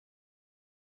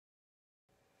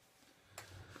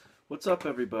What's up,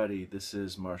 everybody? This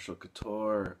is Marshall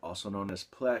Couture, also known as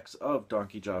Plex of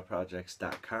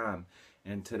DonkeyJawProjects.com.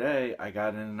 And today I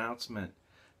got an announcement.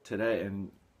 Today,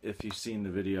 and if you've seen the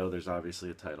video, there's obviously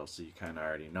a title, so you kind of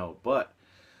already know. But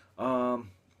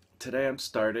um, today I'm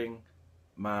starting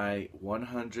my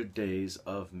 100 days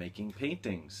of making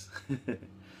paintings.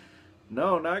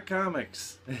 No, not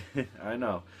comics. I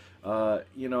know.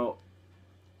 You know,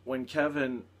 when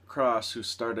Kevin Cross, who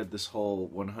started this whole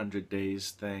 100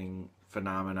 days thing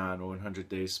phenomenon, 100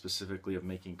 days specifically of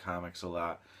making comics, a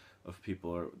lot of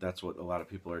people are, that's what a lot of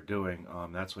people are doing.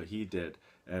 That's what he did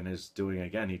and is doing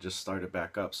again. He just started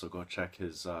back up, so go check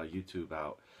his YouTube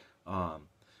out. Um,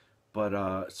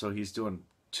 so he's doing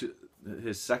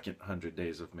his second 100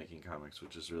 days of making comics,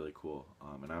 which is really cool,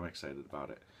 and I'm excited about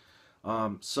it.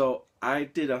 So I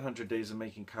did 100 days of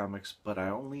making comics, but I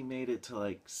only made it to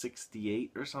like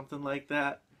 68 or something like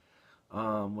that,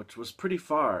 which was pretty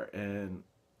far. And,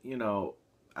 you know,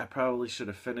 I probably should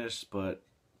have finished, but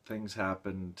things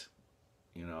happened.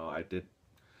 I did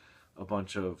a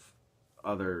bunch of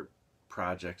other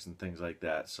projects and things like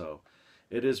that. So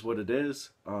it is what it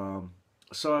is.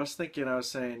 So I was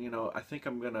saying, I think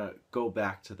I'm going to go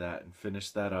back to that and finish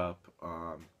that up.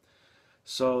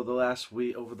 So over the last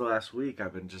week,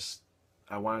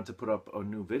 I wanted to put up a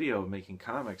new video of making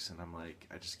comics, and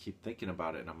I just keep thinking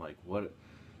about it, and I'm like, what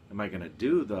am I gonna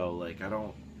do though?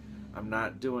 I'm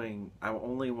not doing,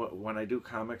 when I do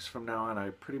comics from now on, I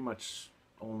pretty much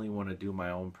only want to do my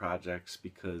own projects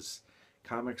because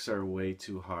comics are way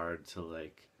too hard to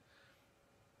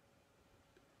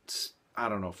I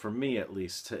don't know, for me at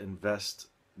least, to invest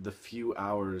the few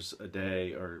hours a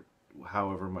day or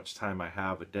however much time I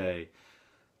have a day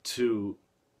to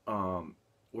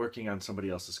working on somebody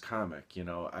else's comic.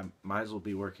 I might as well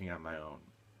be working on my own.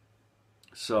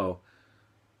 So,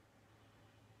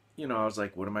 I was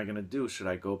like, what am I gonna do? Should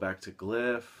I go back to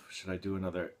Glyph? Should I do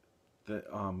another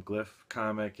Glyph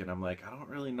comic? And I'm like, I don't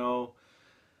really know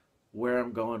where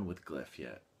I'm going with Glyph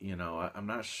yet. I'm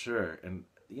not sure. And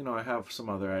I have some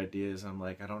other ideas. I'm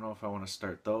like, I don't know if I want to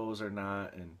start those or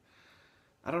not. And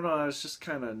I don't know. I was just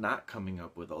kind of not coming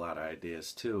up with a lot of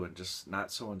ideas too, and just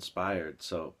not so inspired.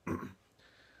 So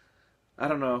I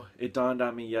don't know. It dawned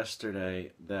on me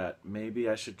yesterday that maybe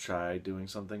I should try doing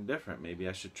something different. Maybe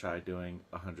I should try doing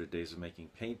 100 days of making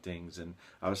paintings. And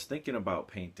I was thinking about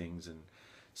paintings and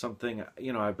something,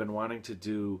 I've been wanting to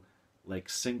do like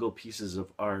single pieces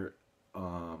of art,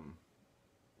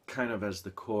 kind of as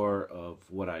the core of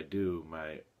what I do,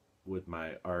 with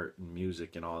my art and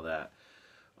music and all that.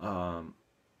 Um,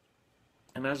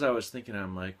 and as I was thinking,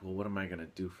 I'm like, well, what am I going to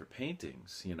do for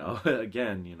paintings?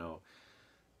 Again,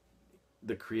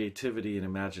 the creativity and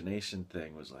imagination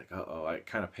thing was like, uh-oh, I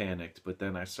kind of panicked. But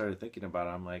then I started thinking about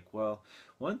it. I'm like, well,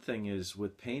 one thing is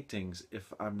with paintings,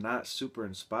 if I'm not super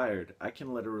inspired, I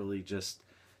can literally just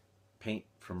paint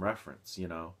from reference.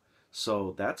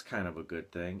 So that's kind of a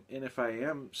good thing. And if I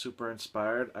am super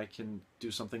inspired, I can do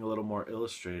something a little more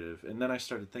illustrative. And then I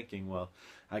started thinking, well,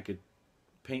 I could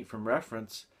paint from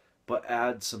reference, but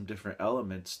add some different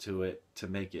elements to it to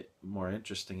make it more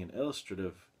interesting and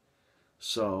illustrative.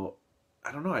 So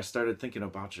I don't know. I started thinking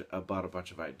about a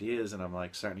bunch of ideas, and I'm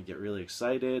like starting to get really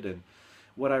excited. And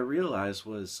what I realized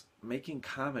was making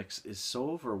comics is so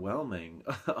overwhelming,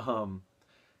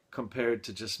 compared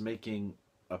to just making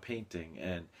a painting.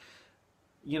 And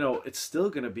it's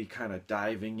still going to be kind of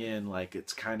diving in, like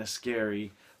it's kind of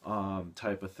scary,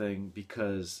 type of thing,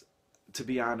 because to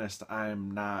be honest, I'm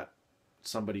not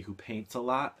somebody who paints a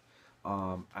lot.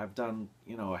 I've done,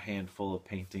 a handful of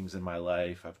paintings in my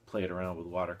life. I've played around with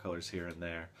watercolors here and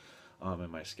there, in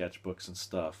my sketchbooks and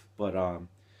stuff. But,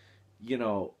 you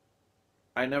know,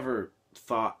 I never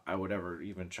thought I would ever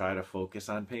even try to focus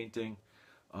on painting.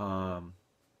 Um,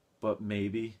 but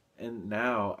maybe. And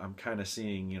now I'm kind of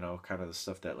seeing, kind of the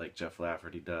stuff that like Jeff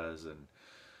Lafferty does, and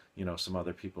some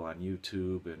other people on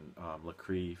YouTube, and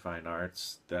Lacree Fine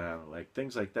Arts, like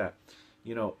things like that.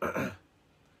 You know,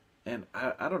 and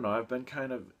I don't know. I've been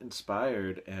kind of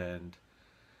inspired, and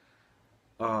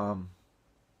um,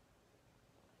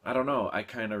 I don't know. I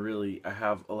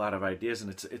have a lot of ideas,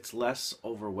 and it's less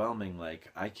overwhelming.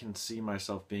 Like I can see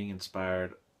myself being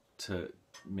inspired to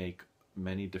make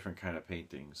many different kind of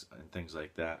paintings and things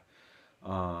like that.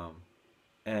 Um,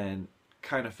 and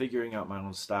kind of figuring out my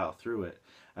own style through it.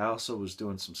 I also was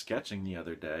doing some sketching the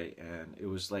other day, and it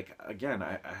was like, again,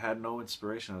 I had no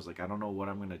inspiration. I was like, I don't know what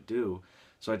I'm going to do.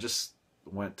 So I just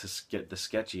went to get the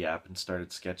Sketchy app and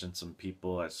started sketching some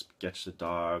people. I sketched a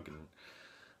dog, and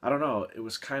I don't know, it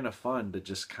was kind of fun to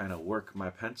just kind of work my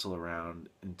pencil around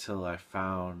until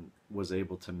was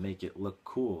able to make it look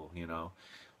cool.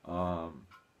 Um,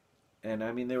 And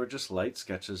I mean, they were just light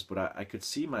sketches, but I could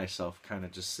see myself kind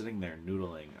of just sitting there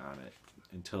noodling on it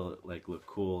until it like looked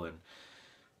cool,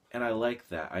 and I like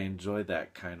that. I enjoy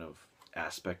that kind of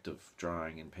aspect of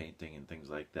drawing and painting and things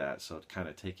like that. So kind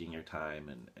of taking your time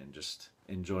and just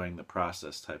enjoying the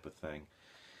process type of thing.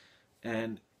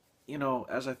 And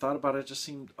as I thought about it, it just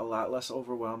seemed a lot less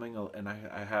overwhelming, and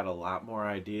I had a lot more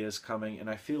ideas coming. And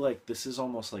I feel like this is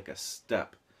almost like a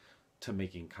step to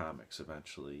making comics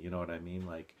eventually. You know what I mean?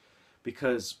 Like,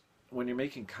 because when you're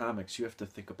making comics, you have to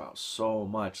think about so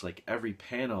much. Like, every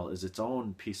panel is its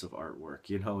own piece of artwork,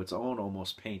 its own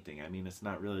almost painting. I mean, it's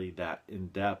not really that in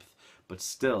depth, but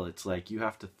still, it's like you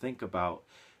have to think about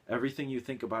everything you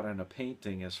think about in a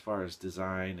painting as far as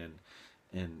design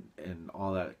and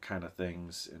all that kind of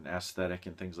things and aesthetic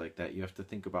and things like that. You have to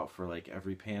think about for like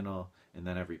every panel and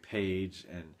then every page,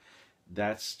 and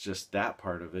that's just that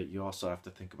part of it. You also have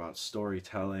to think about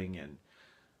storytelling and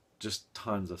just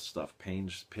tons of stuff,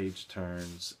 page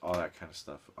turns, all that kind of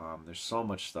stuff. There's so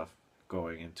much stuff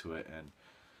going into it, and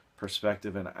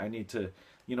perspective, and I need to,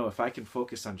 if I can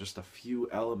focus on just a few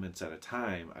elements at a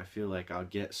time, I feel like I'll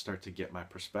start to get my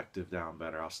perspective down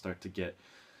better. I'll start to get,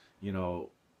 you know,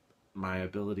 my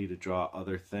ability to draw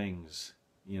other things,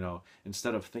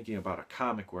 instead of thinking about a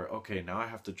comic where, okay, now I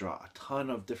have to draw a ton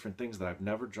of different things that I've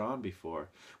never drawn before,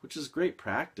 which is great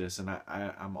practice, and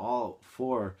I'm all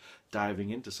for diving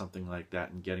into something like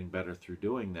that and getting better through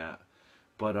doing that.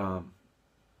 But I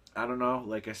don't know,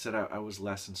 like I said, I was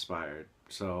less inspired,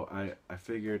 so I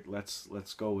figured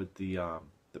let's go with the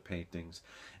paintings.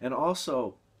 And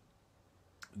also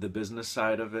the business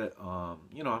side of it. I'm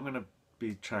gonna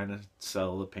be trying to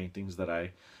sell the paintings that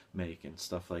I make and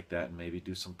stuff like that, and maybe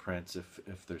do some prints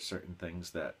if there's certain things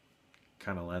that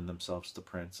kind of lend themselves to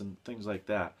prints and things like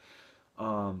that.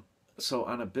 So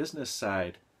on a business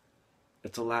side,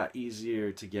 it's a lot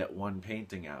easier to get one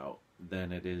painting out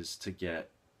than it is to get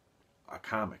a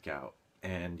comic out,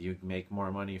 and you make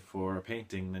more money for a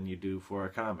painting than you do for a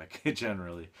comic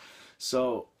generally.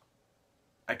 So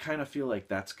I kind of feel like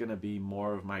that's going to be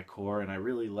more of my core, and I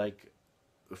really like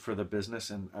for the business,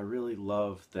 and I really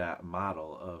love that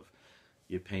model of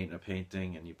you paint a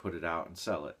painting and you put it out and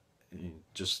sell it, and you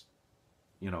just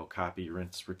copy,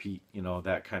 rinse, repeat,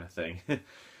 that kind of thing.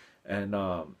 And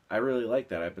I really like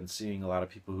that. I've been seeing a lot of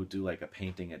people who do like a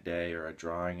painting a day or a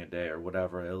drawing a day or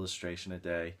whatever, illustration a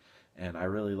day, and I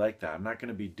really like that. I'm not going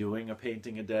to be doing a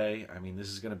painting a day. I mean, this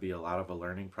is going to be a lot of a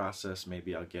learning process.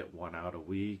 Maybe I'll get one out a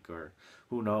week, or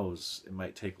who knows, it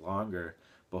might take longer,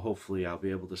 but hopefully I'll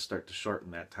be able to start to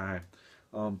shorten that time.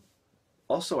 Um,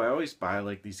 Also, I always buy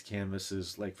like these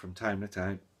canvases like from time to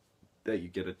time that you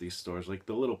get at these stores, like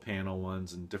the little panel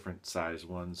ones and different size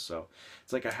ones. So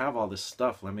it's like I have all this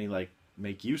stuff. Let me like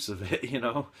make use of it.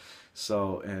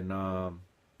 So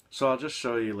I'll just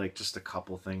show you like just a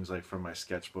couple things like from my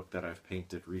sketchbook that I've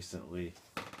painted recently,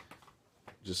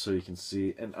 just so you can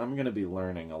see. And I'm gonna be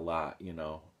learning a lot.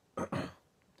 This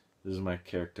is my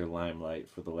character Limelight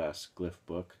for the last glyph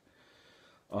book.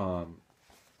 Um,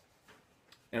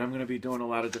 and I'm going to be doing a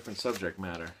lot of different subject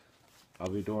matter. I'll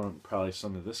be doing probably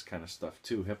some of this kind of stuff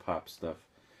too, hip hop stuff.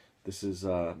 This is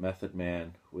Method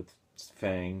Man with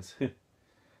fangs.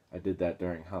 I did that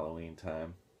during Halloween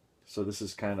time. So this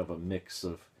is kind of a mix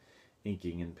of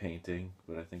inking and painting,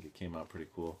 but I think it came out pretty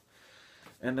cool.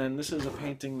 And then this is a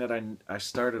painting that I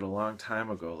started a long time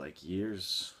ago, like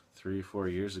years,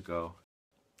 3-4 years ago.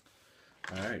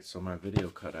 Alright, so my video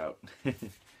cut out.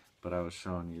 But I was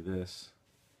showing you this,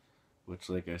 which,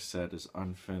 like I said, is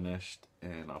unfinished,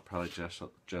 and I'll probably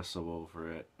gesso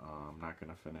over it. I'm not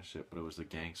going to finish it, but it was a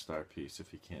Gangstar piece,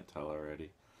 if you can't tell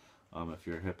already. If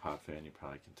you're a hip-hop fan, you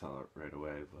probably can tell it right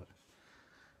away, but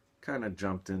kind of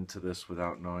jumped into this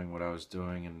without knowing what I was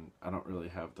doing, and I don't really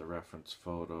have the reference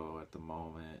photo at the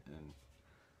moment, and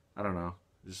I don't know,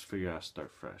 just figure out to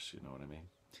start fresh, you know what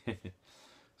I mean?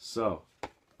 So,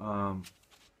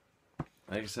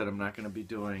 like I said, I'm not going to be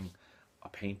doing a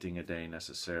painting a day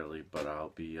necessarily, but I'll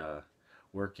be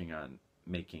working on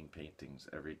making paintings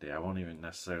every day. I won't even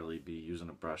necessarily be using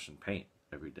a brush and paint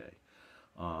every day.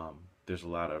 There's a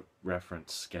lot of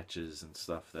reference sketches and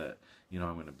stuff that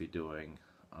I'm going to be doing,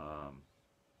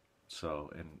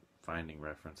 and finding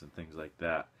reference and things like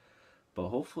that. But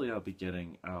hopefully I'll be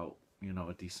getting out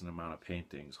a decent amount of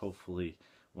paintings. Hopefully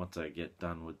once I get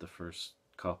done with the first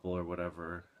couple or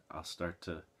whatever, I'll start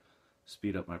to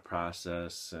speed up my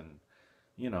process. And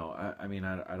I mean,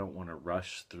 I don't want to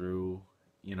rush through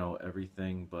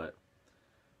everything, but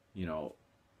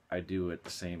I do at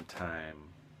the same time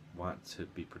want to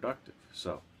be productive.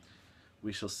 So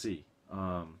we shall see.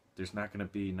 There's not going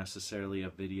to be necessarily a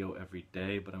video every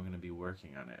day, but I'm going to be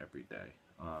working on it every day.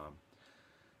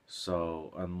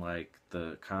 So unlike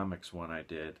the comics one I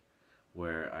did,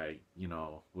 where I,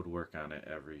 would work on it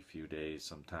every few days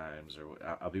sometimes, or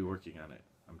I'll be working on it.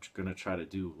 I'm gonna try to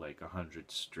do like 100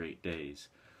 straight days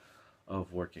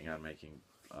of working on making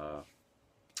uh,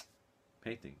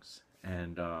 paintings.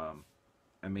 And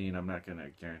I mean, I'm not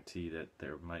gonna guarantee that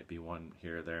there might be one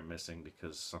here or there missing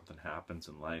because something happens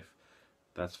in life.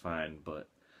 That's fine, but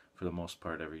for the most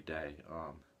part, every day.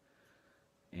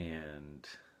 And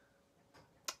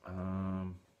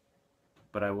um,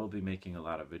 but I will be making a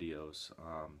lot of videos,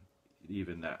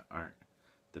 even that aren't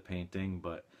the painting,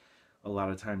 but a lot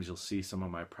of times you'll see some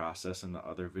of my process in the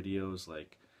other videos,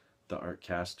 like the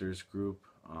Artcasters group.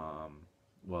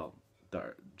 Well,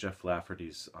 Jeff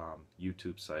Lafferty's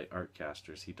YouTube site,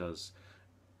 Artcasters, he does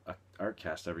a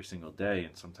Artcast every single day,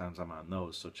 and sometimes I'm on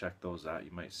those, so check those out.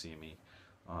 You might see me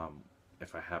um,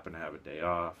 if I happen to have a day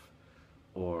off,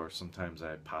 or sometimes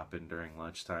I pop in during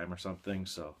lunchtime or something.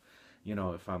 So,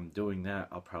 if I'm doing that,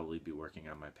 I'll probably be working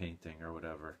on my painting or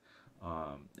whatever.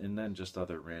 And then just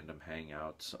other random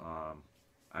hangouts.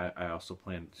 I also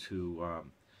plan to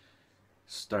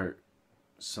start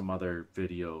some other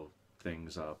video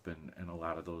things up, and a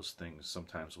lot of those things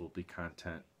sometimes will be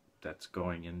content that's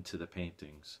going into the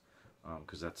paintings,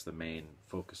 because that's the main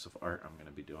focus of art I'm going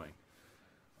to be doing.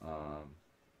 Um,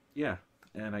 yeah,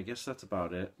 and I guess that's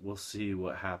about it. We'll see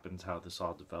what happens, how this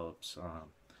all develops.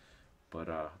 But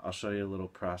I'll show you a little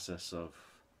process of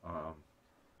um,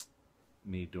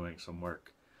 me doing some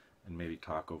work and maybe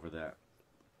talk over that.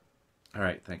 All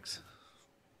right, thanks.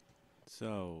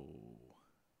 So,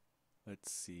 let's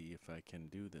see if I can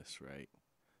do this right.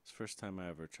 It's the first time I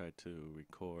ever tried to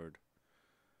record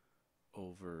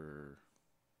over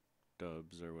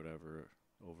dubs or whatever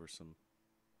over some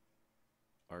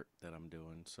art that I'm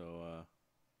doing. So,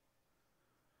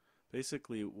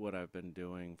 basically, what I've been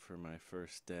doing for my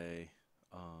first day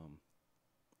um,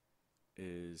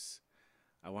 is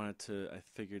I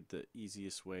figured the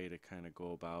easiest way to kind of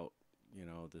go about,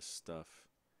 this stuff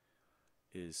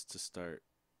is to start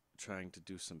trying to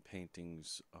do some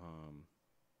paintings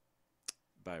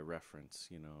by reference,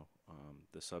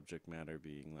 the subject matter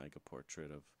being like a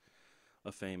portrait of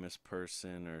a famous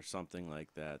person or something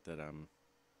like that that I'm,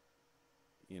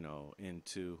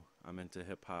 into. I'm into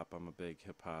hip hop. I'm a big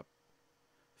hip hop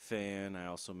fan. I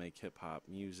also make hip hop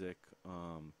music.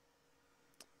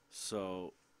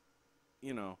 So,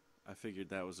 I figured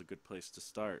that was a good place to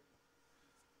start.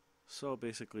 So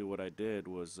basically, what I did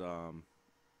was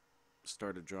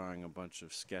started drawing a bunch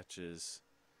of sketches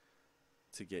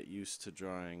to get used to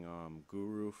drawing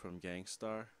Guru from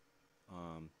Gangstar.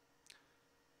 Um,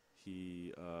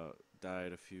 he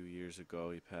died a few years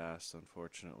ago. He passed,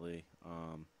 unfortunately.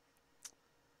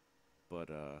 But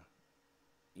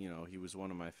he was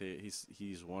one of my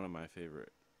he's one of my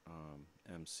favorite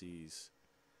MCs,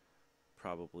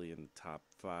 probably in the top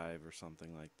five or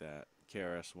something like that.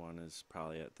 KRS-One is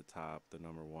probably at the top, the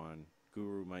number one.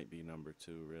 Guru might be number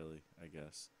two, really, I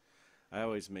guess. I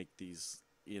always make these,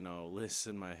 lists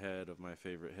in my head of my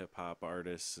favorite hip hop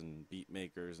artists and beat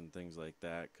makers and things like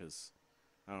that because,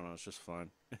 I don't know, it's just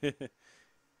fun.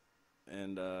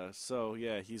 And so,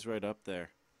 yeah, he's right up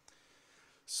there.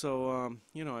 So,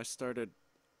 I started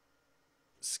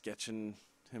sketching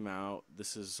him out.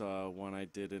 This is one I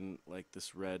did in like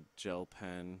this red gel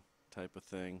pen type of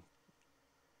thing.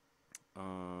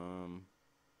 Um,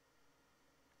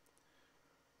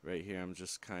 right here, I'm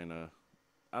just kind of,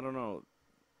 I don't know,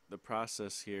 the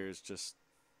process here is just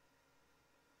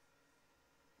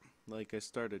like I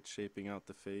started shaping out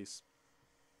the face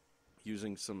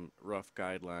using some rough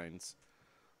guidelines.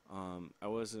 I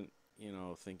wasn't,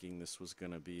 thinking this was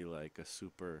gonna be like a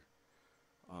super,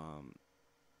 um,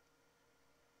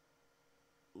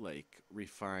 like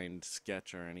refined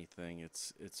sketch or anything.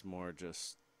 It's more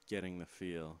just getting the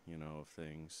feel, of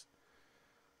things.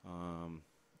 Um,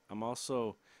 I'm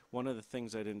also one of the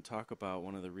things I didn't talk about.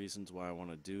 One of the reasons why I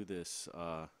want to do this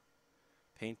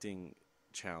painting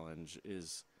challenge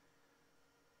is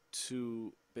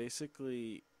to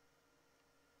basically,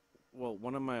 well,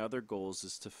 one of my other goals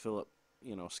is to fill up,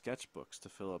 sketchbooks, to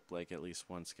fill up like at least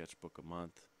one sketchbook a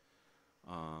month,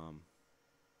 um,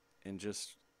 and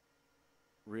just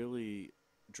really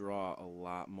draw a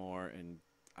lot more. And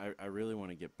I really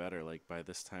want to get better. Like by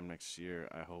this time next year,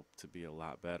 I hope to be a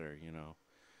lot better.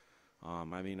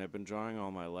 I mean, I've been drawing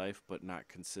all my life, but not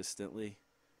consistently.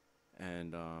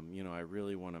 And, I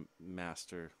really want to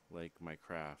master like my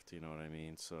craft, you know what I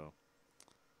mean? So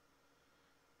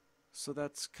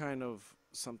that's kind of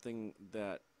something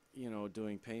that,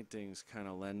 doing paintings kind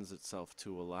of lends itself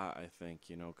to a lot, I think,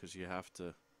 because you have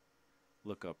to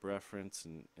look up reference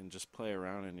and just play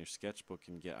around in your sketchbook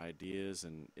and get ideas.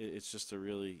 And it's just a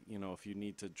really, if you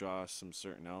need to draw some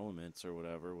certain elements or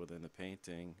whatever within the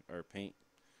painting or paint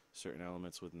certain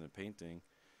elements within the painting,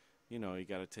 you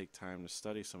got to take time to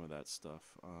study some of that stuff.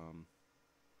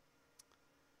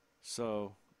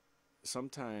 So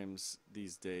sometimes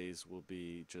these days will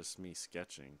be just me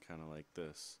sketching, kind of like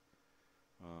this.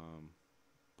 Um,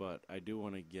 but I do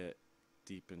want to get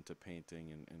deep into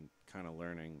painting and kind of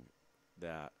learning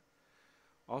that.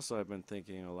 Also, I've been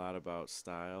thinking a lot about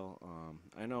style.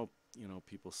 I know,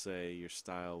 people say your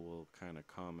style will kind of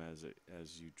come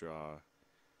as you draw.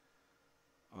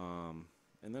 Um,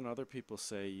 and then other people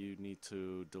say you need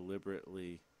to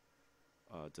deliberately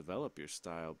develop your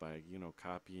style by,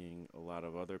 copying a lot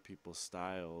of other people's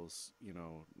styles,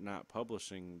 not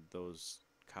publishing those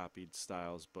copied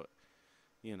styles, but,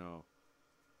 you know,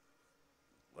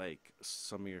 like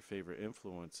some of your favorite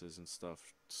influences and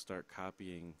stuff, start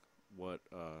copying what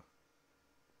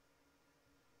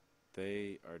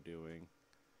they are doing.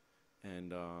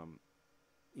 And, a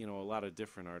lot of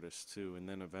different artists too. And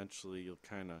then eventually you'll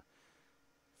kind of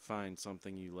find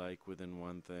something you like within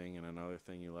one thing and another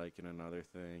thing you like in another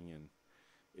thing.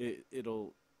 And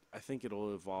it'll, I think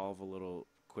it'll evolve a little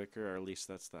quicker, or at least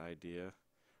that's the idea.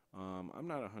 I'm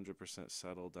not 100%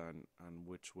 settled on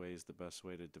which way is the best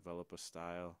way to develop a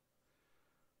style.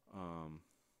 Um,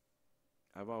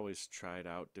 I've always tried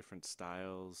out different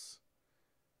styles,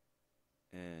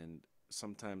 and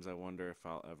sometimes I wonder if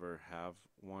I'll ever have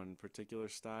one particular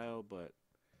style, but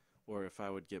or if I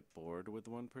would get bored with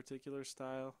one particular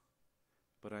style.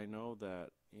 But I know that,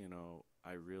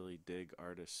 I really dig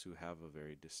artists who have a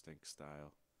very distinct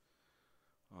style.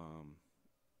 Um,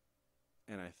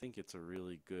 and I think it's a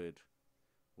really good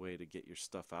way to get your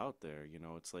stuff out there.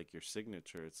 It's like your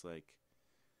signature. It's like,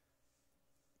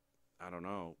 I don't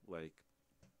know, like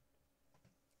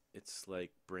it's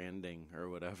like branding or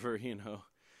whatever,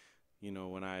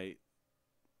 when I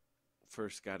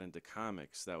first got into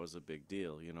comics, that was a big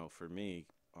deal, for me.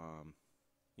 Um,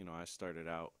 I started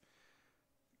out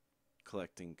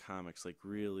collecting comics. Like,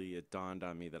 really, it dawned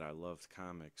on me that I loved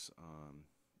comics.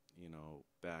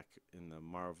 Back in the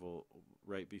Marvel,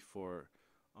 right before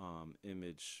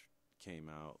Image came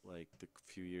out, like the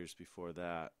few years before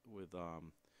that, with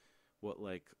what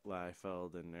like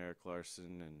Liefeld and Eric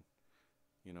Larson and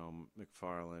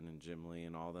McFarlane and Jim Lee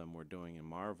and all them were doing in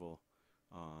Marvel.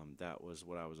 That was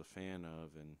what I was a fan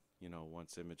of, and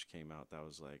once Image came out, that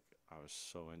was like I was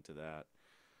so into that.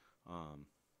 Um,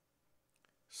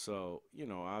 so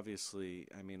obviously,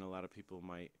 I mean, a lot of people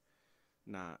might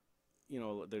not.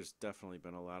 There's definitely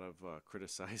been a lot of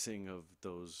criticizing of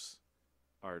those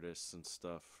artists and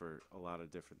stuff for a lot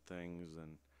of different things,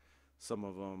 and some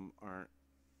of them aren't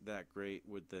that great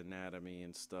with the anatomy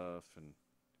and stuff, and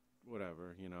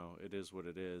whatever. It is what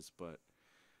it is, but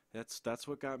that's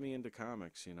what got me into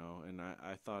comics, and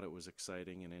I thought it was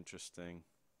exciting and interesting,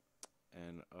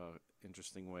 and a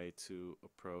interesting way to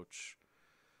approach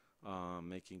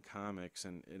making comics,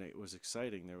 and it was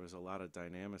exciting. There was a lot of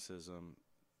dynamicism,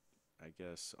 I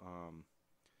guess,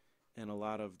 and a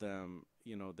lot of them,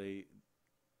 they,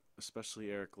 especially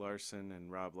Eric Larson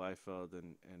and Rob Liefeld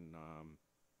and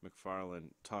McFarlane,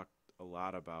 talked a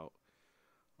lot about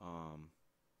um,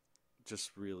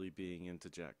 just really being into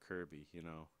Jack Kirby,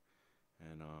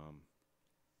 and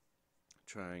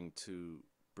trying to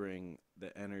bring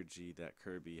the energy that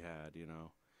Kirby had.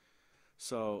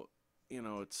 So,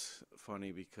 it's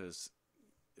funny because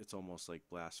it's almost like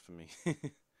blasphemy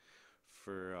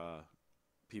for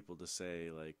people to say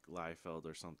like Liefeld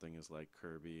or something is like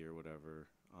Kirby or whatever,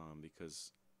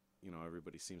 because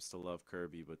everybody seems to love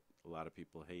Kirby, but a lot of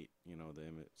people hate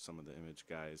some of the Image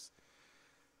guys.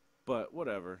 But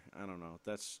whatever, I don't know.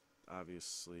 That's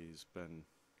obviously has been,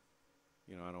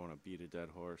 I don't want to beat a dead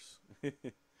horse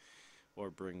or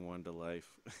bring one to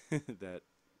life. That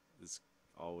is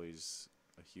always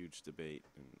a huge debate,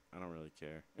 and I don't really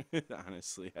care.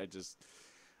 Honestly,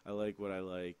 I like what I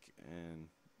like, and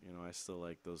I still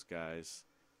like those guys.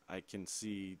 I can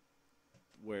see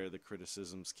where the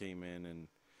criticisms came in, and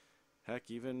heck,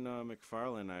 even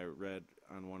McFarlane, I read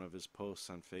on one of his posts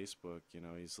on Facebook.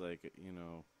 He's like,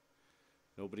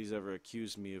 nobody's ever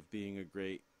accused me of being a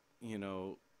great, you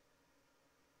know,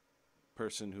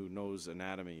 person who knows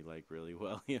anatomy like really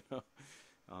well.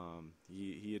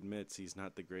 He admits he's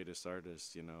not the greatest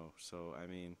artist. So I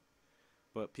mean,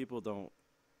 but people don't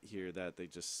hear that. They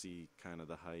just see kind of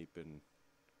the hype and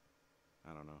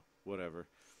I don't know, whatever.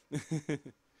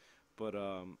 But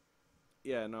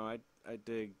yeah, no, I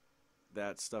dig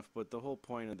that stuff. But the whole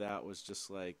point of that was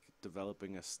just like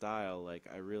developing a style. Like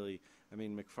I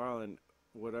mean, McFarlane.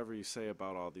 whatever you say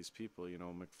about all these people, you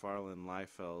know, McFarlane,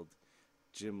 Liefeld,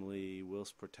 Jim Lee,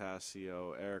 Wills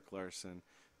Portasio, Eric Larson,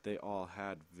 they all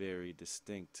had very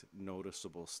distinct,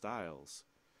 noticeable styles.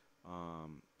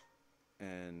 Um,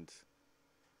 and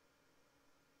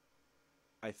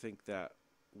I think that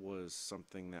was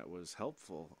something that was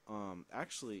helpful.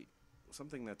 Actually,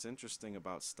 something that's interesting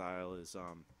about style is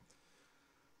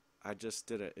I just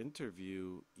did an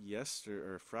interview yesterday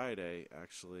or Friday,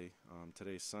 actually.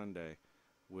 Today's Sunday,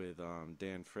 with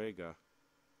Dan Frega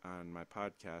on my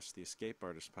podcast, the Escape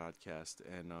Artist podcast,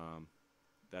 and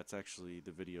that's actually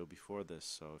the video before this.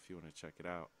 So if you want to check it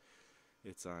out,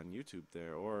 it's on YouTube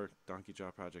there or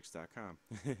donkeyjawprojects.com.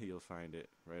 You'll find it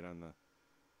right on the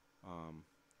um,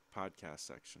 podcast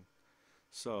section.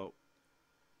 So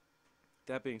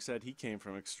that being said, he came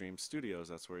from Extreme Studios.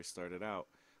 That's where he started out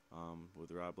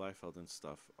with Rob Liefeld and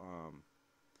stuff.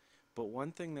 But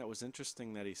one thing that was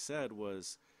interesting that he said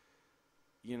was,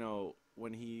 you know,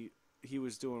 when he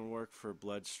was doing work for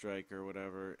Bloodstrike or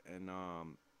whatever, and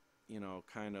you know,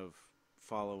 kind of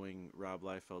following Rob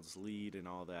Liefeld's lead and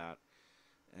all that,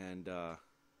 and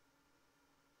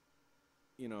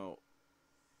you know,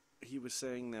 he was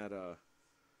saying that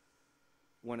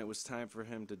when it was time for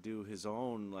him to do his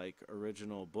own like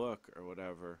original book or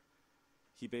whatever,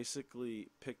 he basically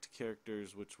picked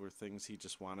characters which were things he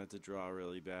just wanted to draw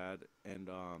really bad. And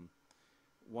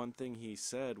one thing he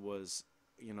said was,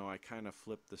 you know, I kind of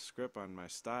flipped the script on my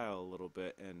style a little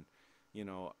bit, and you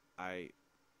know,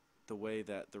 the way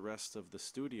that the rest of the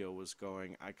studio was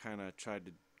going, I kind of tried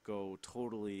to go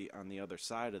totally on the other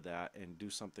side of that and do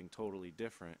something totally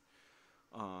different.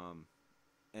 Um,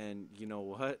 and you know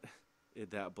what?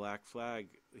 That Black Flag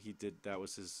he did, that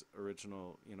was his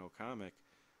original, you know, comic.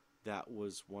 That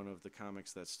was one of the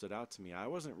comics that stood out to me. I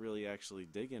wasn't really actually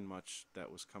digging much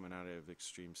that was coming out of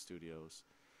Extreme Studios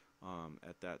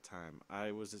at that time.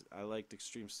 I liked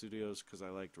Extreme Studios because I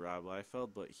liked Rob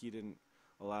Liefeld, but he didn't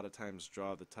a lot of times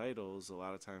draw the titles. A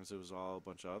lot of times it was all a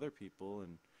bunch of other people,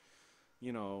 and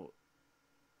you know,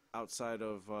 outside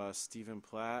of Stephen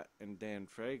Platt and Dan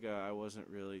Frega, I wasn't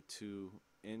really too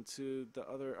into the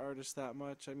other artists that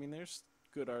much. I mean, there's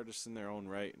good artists in their own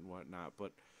right and whatnot,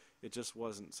 but it just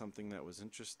wasn't something that was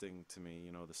interesting to me,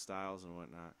 you know, the styles and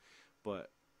whatnot. But,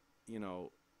 you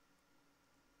know,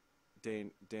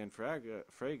 Dan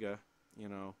Frega, you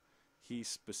know, he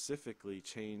specifically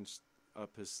changed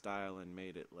up his style and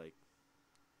made it like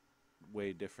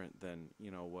way different than, you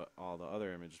know, what all the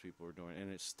other Image people were doing,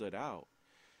 and it stood out.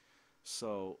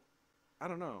 So I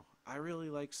don't know. I really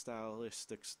like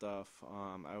stylistic stuff.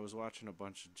 I was watching a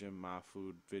bunch of Jim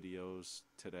Mahfood videos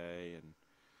today, and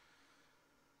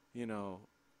you know,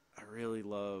 I really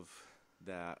love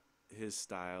that his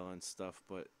style and stuff.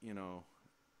 But you know,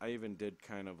 I even did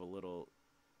kind of a little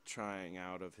trying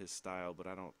out of his style, but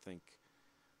I don't think,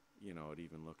 you know, it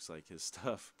even looks like his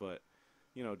stuff. But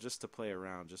you know, just to play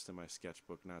around, just in my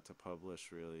sketchbook, not to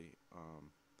publish really.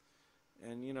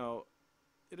 And you know,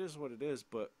 it is what it is.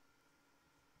 But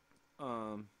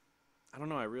I don't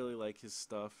know. I really like his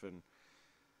stuff, and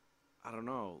I don't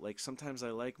know. Like sometimes I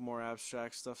like more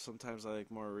abstract stuff, sometimes I like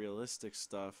more realistic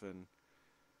stuff, and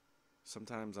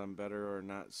sometimes I'm better or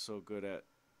not so good at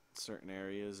certain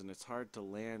areas, and it's hard to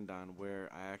land on where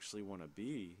I actually want to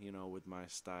be, you know, with my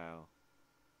style.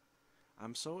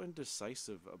 I'm so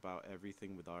indecisive about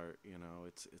everything with art, you know.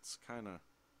 It's kind of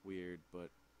weird,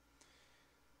 but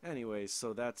anyways,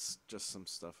 so that's just some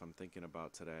stuff I'm thinking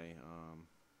about today.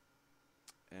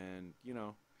 And you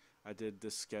know, I did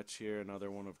this sketch here,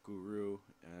 another one of Guru,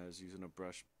 as using a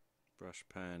brush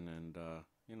pen, and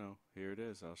you know, here it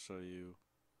is. I'll show you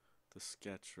the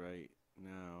sketch right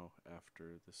now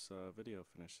after this video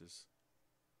finishes.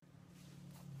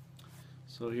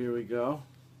 So here we go.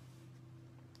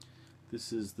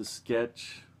 This is the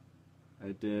sketch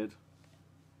I did.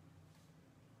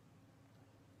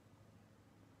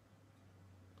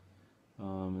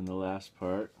 In the last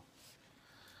part.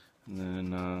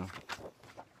 And then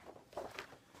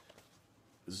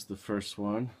this is the first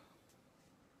one.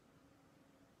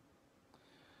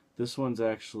 This one's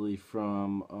actually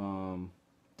from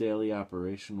Daily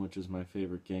Operation, which is my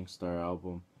favorite Gangstar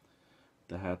album.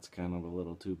 The hat's kind of a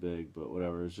little too big, but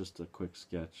whatever. It's just a quick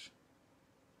sketch.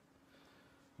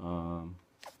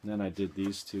 Then I did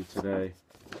these two today.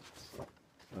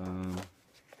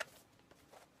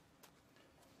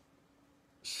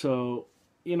 So,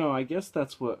 you know, I guess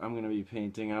that's what I'm going to be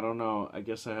painting. I don't know. I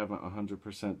guess I haven't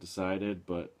 100% decided,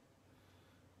 but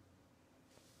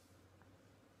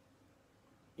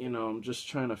you know, I'm just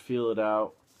trying to feel it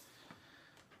out.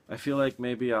 I feel like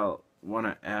maybe I'll want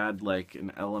to add like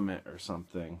an element or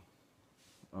something.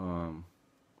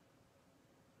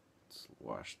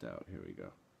 washed out. Here we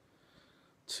go.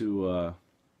 To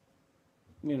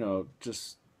you know,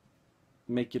 just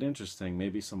make it interesting.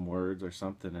 Maybe some words or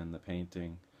something in the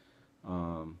painting.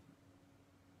 Um,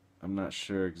 I'm not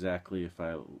sure exactly if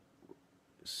I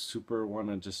super want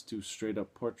to just do straight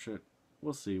up portrait.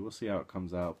 We'll see. We'll see how it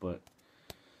comes out. But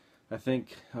I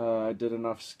think I did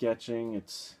enough sketching.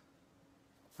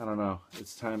 I don't know.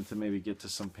 It's time to maybe get to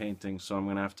some painting. So I'm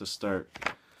gonna have to start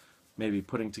maybe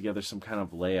putting together some kind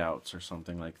of layouts or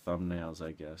something like thumbnails,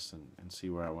 I guess, and see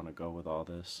where I want to go with all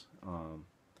this.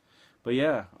 But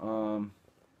yeah,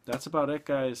 that's about it,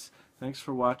 guys. Thanks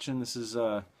for watching. This is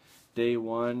day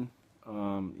one.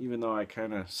 Even though I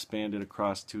kind of spanned it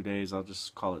across 2 days, I'll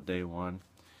just call it day one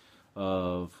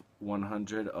of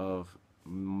 100 of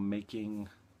making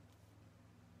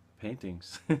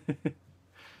paintings.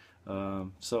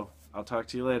 So I'll talk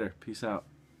to you later. Peace out.